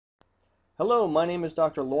Hello, my name is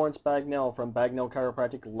Dr. Lawrence Bagnell from Bagnell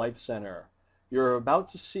Chiropractic Life Center. You're about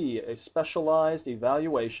to see a specialized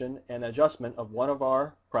evaluation and adjustment of one of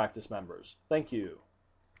our practice members. Thank you.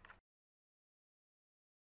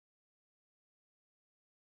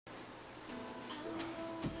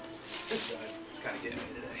 This side, it's kind of getting me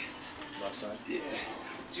today. Left side? Yeah,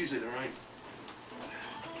 it's usually the right.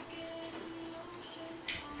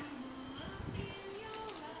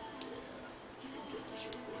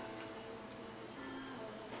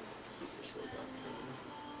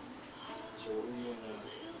 So what were you in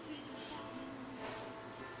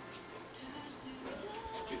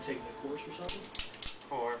did you take a course or something?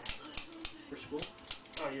 For school?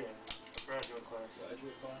 Oh yeah, a graduate class.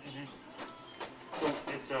 Graduate class? So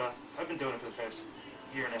it's I've been doing it for the past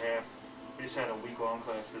year and a half. We just had a week-long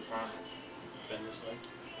class this time. Bend this leg.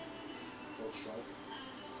 Hold strong.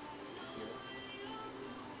 Heel.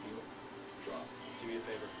 Heel. Drop. Do me a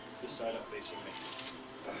favor. This side up facing me.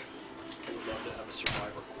 I would love to have a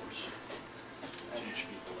survivor course. Teach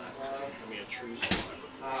people that. I mean, a true survivor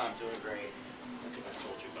course. I'm doing great. I think I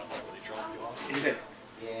told you about that when they dropped you off.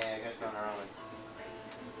 Yeah, I got done early.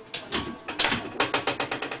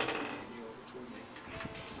 You over toward me.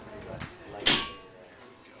 Like There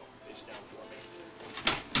you go. Face down for me.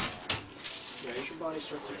 Yeah, as your body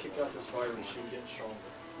starts to kick out this virus, you get stronger.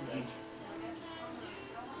 Okay?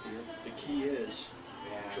 Here. The key is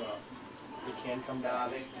drop. You can come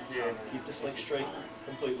down. Yeah. Keep this leg straight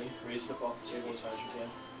completely. Raise it up off the table as high as you can.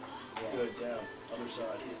 Good. Down. Other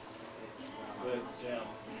side. Good. Down.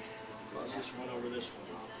 Cross this one over this one.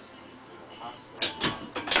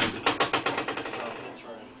 Drop and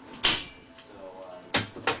turn.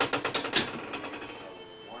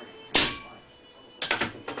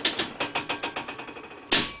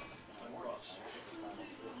 Uncross.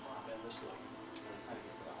 Bend this leg.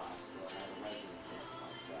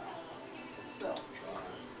 Drop.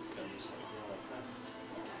 Bend this leg.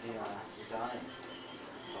 You're dying. So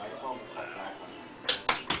I called the cut back one.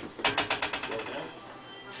 Go down.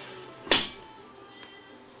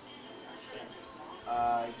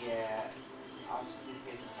 Yeah. I'll see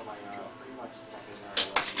patients on my pretty much second or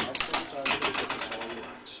Our first time to get this all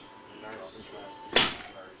relax. nurse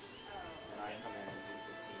hurts. And I come in and do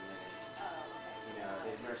 15 minutes. You know,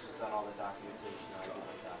 the nurse has done all the documentation, I do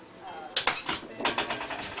the documentation. And then the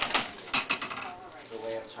next time the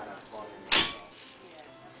way of trying to plug in myself.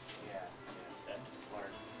 Yeah.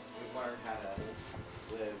 We've learned how to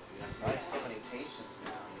live. You know, I have so many patients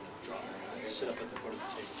now. You know, Drop. Sit up at the foot of the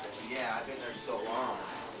table. yeah, I've been there so long.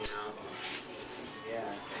 You know.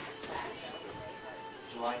 Yeah.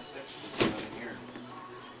 July 6th was another year.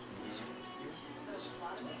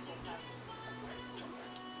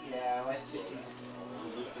 Yeah, I see some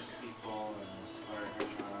lupus people and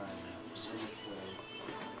scleroderma and really good.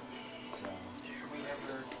 So we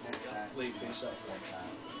never connect that. Lay face up. One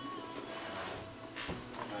time.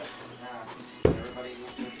 But nah, everybody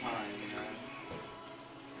needs their time, you know.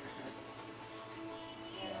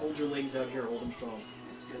 Yeah. Hold your legs out here. Hold them strong.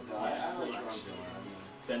 It's good though. I like what I'm doing. I mean,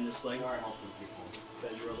 Bend this leg. we are helping people.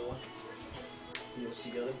 Bend your other one. Heels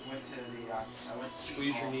together. Went to the I went to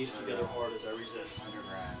Squeeze your knees together hard as I resist.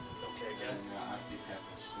 undergrad. Okay, again. And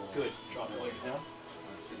osteopathic school. Good. Drop the legs down.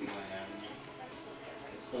 On City Line Avenue.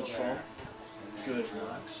 It's still Hold strong. there. And then, Good.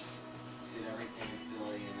 Relax. Did everything in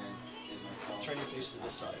Philly and then did my Turn your face to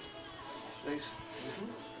this side. Face?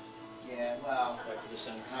 Yeah, well, Back to the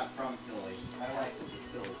center. not from Philly. I like it in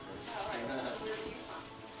Philly first.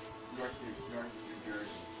 North New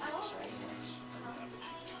Jersey. That's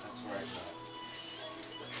where I go.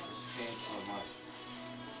 It's changed so much.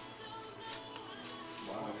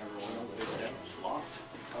 Wow. I never went over Face there. down. Locked.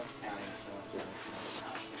 Cook County, so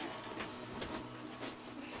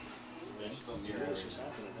Okay. still You near knew this was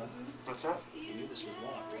happening, huh? What's up? You knew this was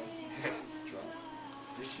locked, right? Drop.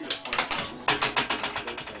 this year,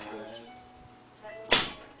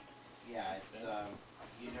 yeah, it's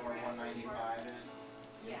you know where 195 is?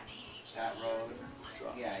 Yeah. That road.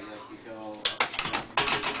 Drop. Yeah, you go up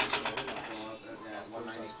and then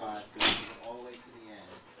 195 goes all the way to the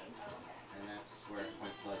end, and that's where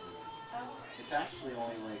Point Pleasant is. It's actually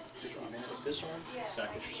only like 50 minutes. With this arm, back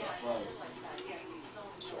at your side. Close.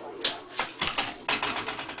 So relax.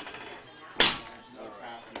 There's no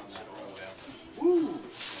traffic on that road. Woo!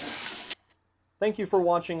 Thank you for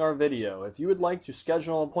watching our video. If you would like to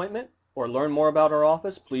schedule an appointment or learn more about our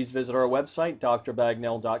office, please visit our website,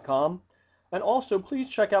 drbagnell.com. And also, please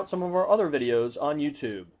check out some of our other videos on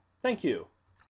YouTube. Thank you.